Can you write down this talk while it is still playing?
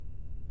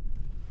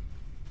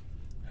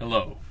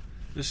Hello,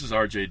 this is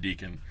R.J.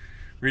 Deacon,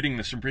 reading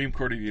the Supreme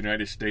Court of the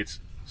United States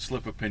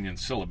Slip Opinion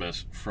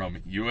Syllabus from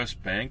U.S.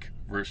 Bank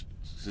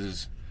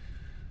versus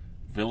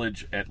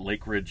Village at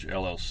Lakeridge,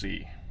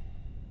 LLC.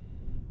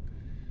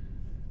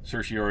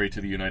 Certiorari to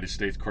the United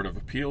States Court of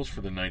Appeals for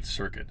the Ninth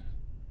Circuit.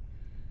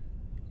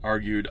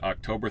 Argued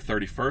October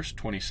 31st,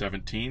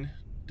 2017,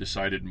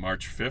 decided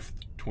March 5th,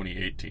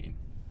 2018.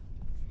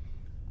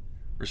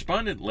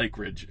 Respondent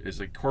Lakeridge is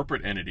a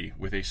corporate entity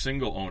with a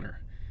single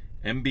owner,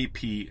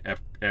 MBP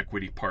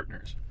Equity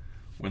Partners.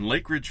 When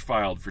Lakeridge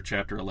filed for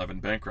Chapter 11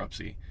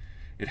 bankruptcy,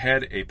 it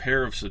had a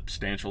pair of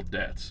substantial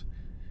debts.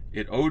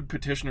 It owed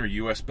petitioner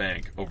U.S.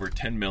 Bank over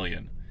 $10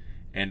 million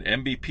and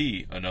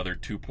MBP another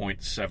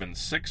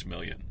 $2.76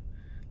 million.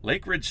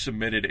 Lakeridge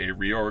submitted a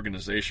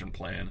reorganization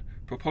plan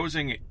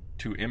proposing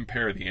to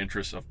impair the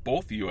interests of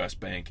both U.S.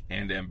 Bank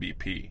and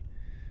MBP.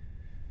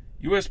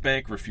 U.S.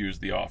 Bank refused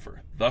the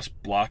offer, thus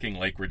blocking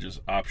Lakeridge's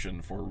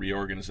option for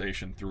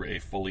reorganization through a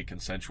fully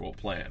consensual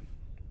plan.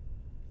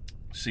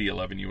 See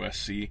 11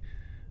 U.S.C.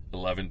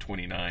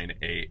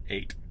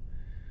 1129A8.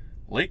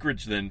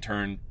 Lakeridge then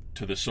turned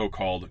to the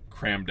so-called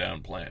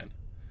cram-down plan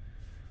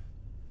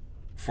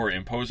for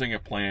imposing a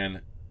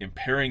plan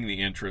impairing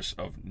the interests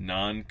of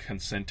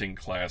non-consenting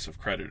class of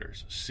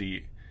creditors.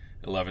 See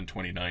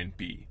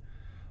 1129B.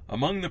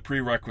 Among the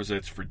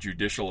prerequisites for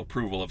judicial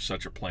approval of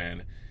such a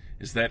plan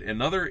is that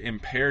another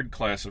impaired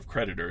class of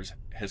creditors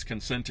has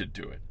consented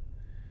to it.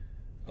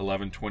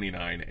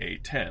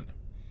 1129A10.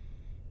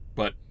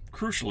 But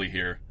crucially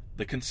here,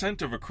 the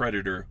consent of a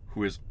creditor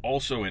who is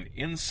also an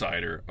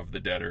insider of the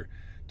debtor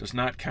does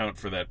not count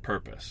for that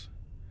purpose.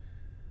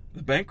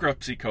 The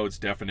Bankruptcy Code's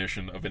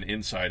definition of an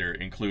insider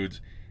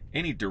includes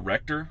any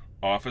director,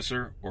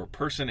 officer, or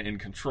person in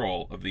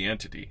control of the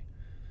entity.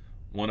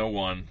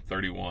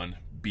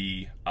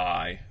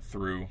 101.31b(I)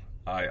 through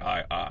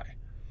III.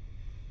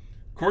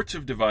 Courts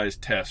have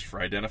devised tests for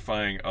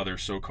identifying other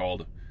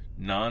so-called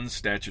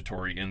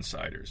non-statutory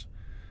insiders,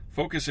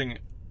 focusing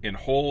in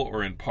whole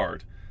or in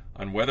part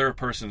on whether a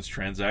person's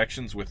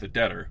transactions with the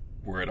debtor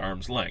were at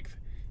arm's length.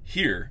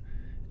 Here,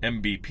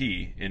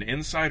 MBP, an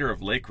insider of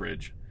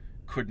Lakeridge,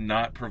 could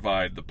not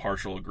provide the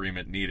partial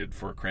agreement needed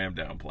for a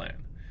cram-down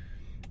plan,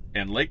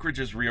 and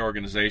Lakeridge's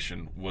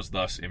reorganization was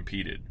thus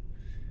impeded.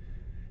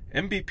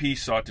 MBP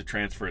sought to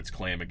transfer its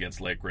claim against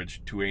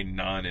Lakeridge to a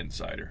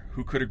non-insider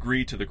who could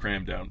agree to the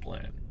cram-down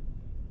plan.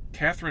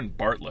 Catherine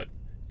Bartlett,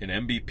 an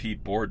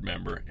MBP board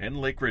member and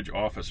Lakeridge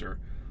officer,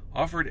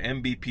 offered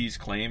MBP's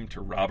claim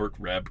to Robert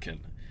Rabkin,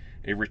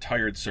 a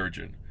retired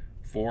surgeon,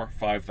 for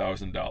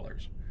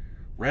 $5,000.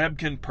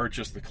 Rabkin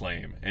purchased the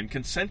claim and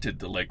consented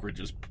to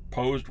Lakeridge's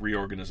proposed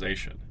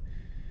reorganization.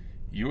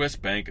 U.S.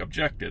 Bank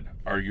objected,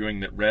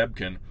 arguing that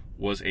Rabkin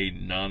was a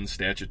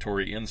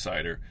non-statutory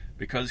insider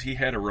because he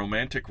had a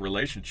romantic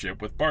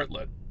relationship with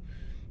Bartlett,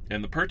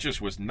 and the purchase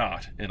was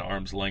not an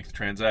arm's-length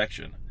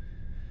transaction.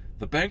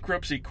 The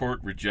bankruptcy court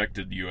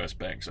rejected U.S.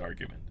 Bank's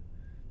argument.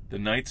 The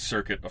Ninth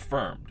Circuit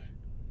affirmed.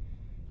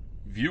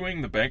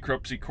 Viewing the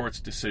bankruptcy court's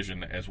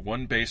decision as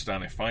one based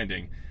on a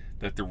finding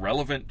that the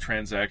relevant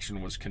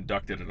transaction was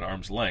conducted at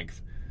arm's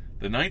length,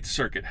 the Ninth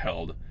Circuit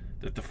held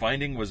that the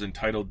finding was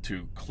entitled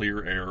to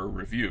clear error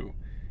review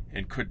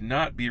and could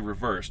not be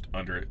reversed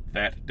under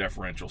that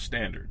deferential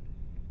standard.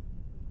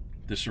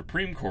 The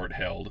Supreme Court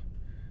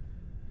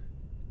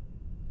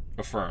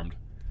affirmed,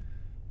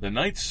 the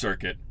Ninth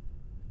Circuit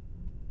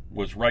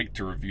was right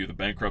to review the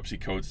Bankruptcy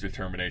Code's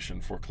determination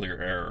for clear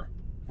error,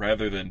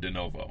 rather than de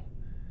novo.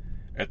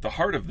 At the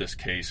heart of this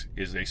case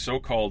is a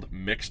so-called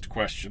mixed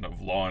question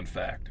of law and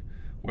fact,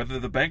 whether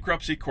the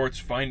Bankruptcy Court's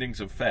findings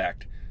of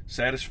fact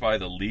satisfy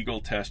the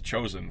legal test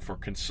chosen for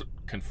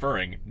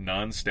conferring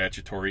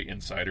non-statutory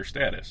insider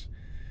status.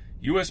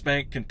 U.S.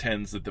 Bank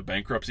contends that the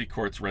Bankruptcy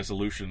Court's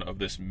resolution of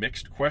this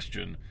mixed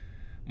question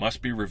must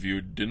be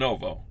reviewed de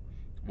novo,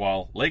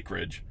 while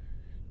Lakeridge,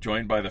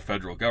 joined by the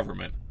federal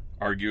government,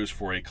 argues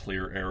for a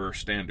clear error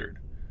standard.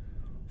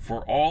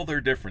 For all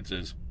their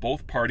differences,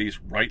 both parties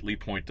rightly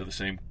point to the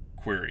same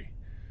query.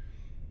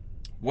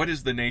 What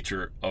is the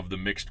nature of the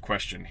mixed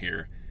question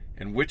here,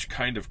 and which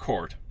kind of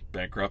court,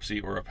 bankruptcy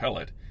or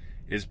appellate,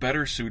 is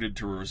better suited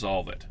to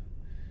resolve it?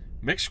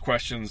 Mixed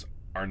questions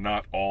are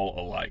not all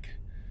alike.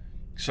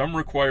 Some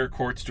require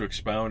courts to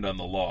expound on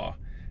the law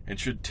and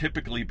should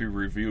typically be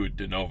reviewed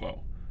de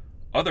novo.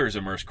 Others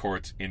immerse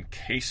courts in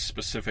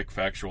case-specific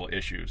factual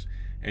issues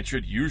and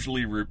should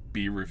usually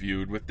be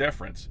reviewed with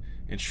deference.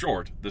 In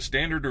short, the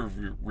standard of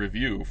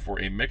review for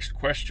a mixed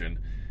question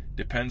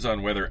depends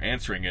on whether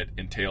answering it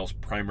entails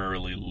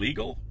primarily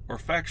legal or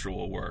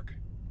factual work.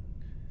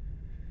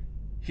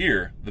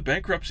 Here, the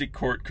bankruptcy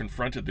court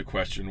confronted the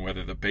question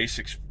whether the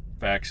basic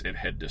facts it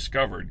had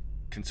discovered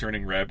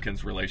concerning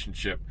Rabkin's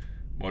relationship,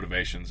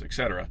 motivations,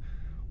 etc.,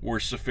 were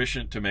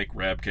sufficient to make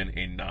Rabkin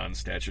a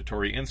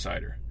non-statutory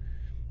insider.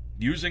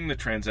 Using the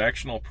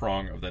transactional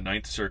prong of the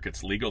Ninth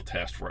Circuit's legal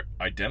test for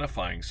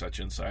identifying such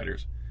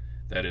insiders,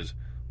 that is,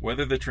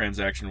 whether the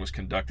transaction was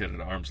conducted at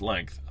arm's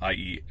length,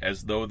 i.e.,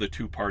 as though the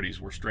two parties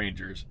were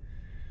strangers,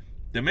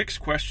 the mixed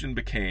question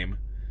became,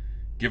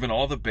 Given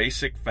all the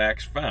basic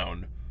facts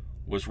found,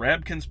 was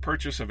Rabkin's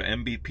purchase of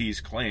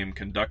MBP's claim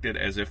conducted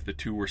as if the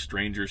two were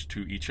strangers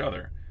to each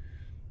other?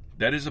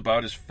 That is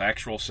about as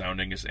factual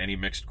sounding as any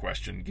mixed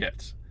question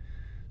gets.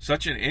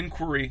 Such an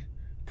inquiry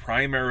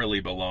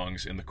primarily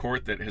belongs in the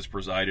court that has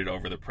presided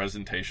over the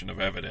presentation of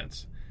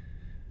evidence,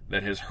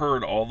 that has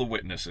heard all the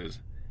witnesses,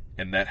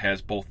 and that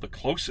has both the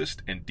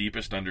closest and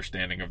deepest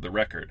understanding of the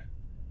record,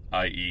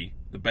 i.e.,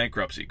 the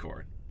bankruptcy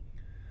court.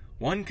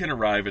 One can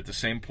arrive at the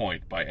same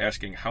point by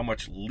asking how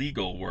much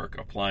legal work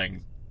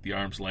applying the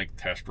arm's length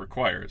test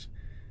requires.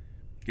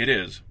 It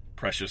is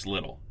precious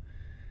little.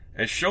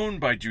 As shown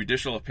by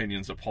judicial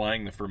opinions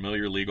applying the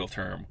familiar legal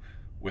term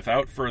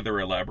without further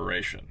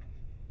elaboration.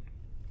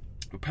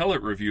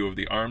 Appellate review of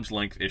the arm's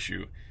length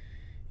issue,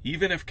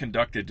 even if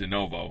conducted de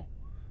novo,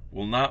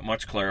 will not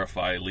much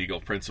clarify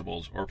legal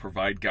principles or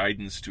provide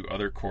guidance to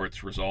other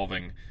courts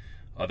resolving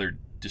other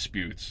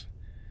disputes.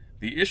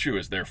 The issue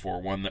is therefore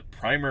one that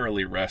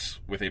primarily rests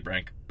with a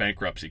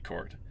bankruptcy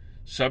court,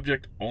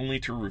 subject only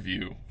to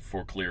review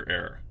for clear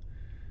error.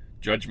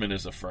 Judgment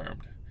is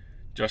affirmed.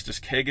 Justice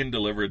Kagan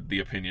delivered the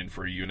opinion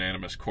for a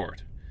unanimous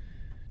court.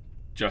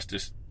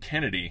 Justice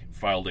Kennedy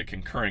filed a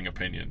concurring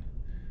opinion.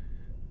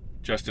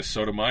 Justice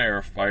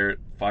Sotomayor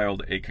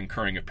filed a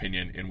concurring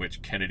opinion in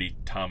which Kennedy,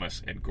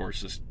 Thomas, and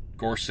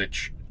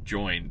Gorsuch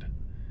joined.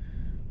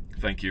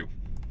 Thank you.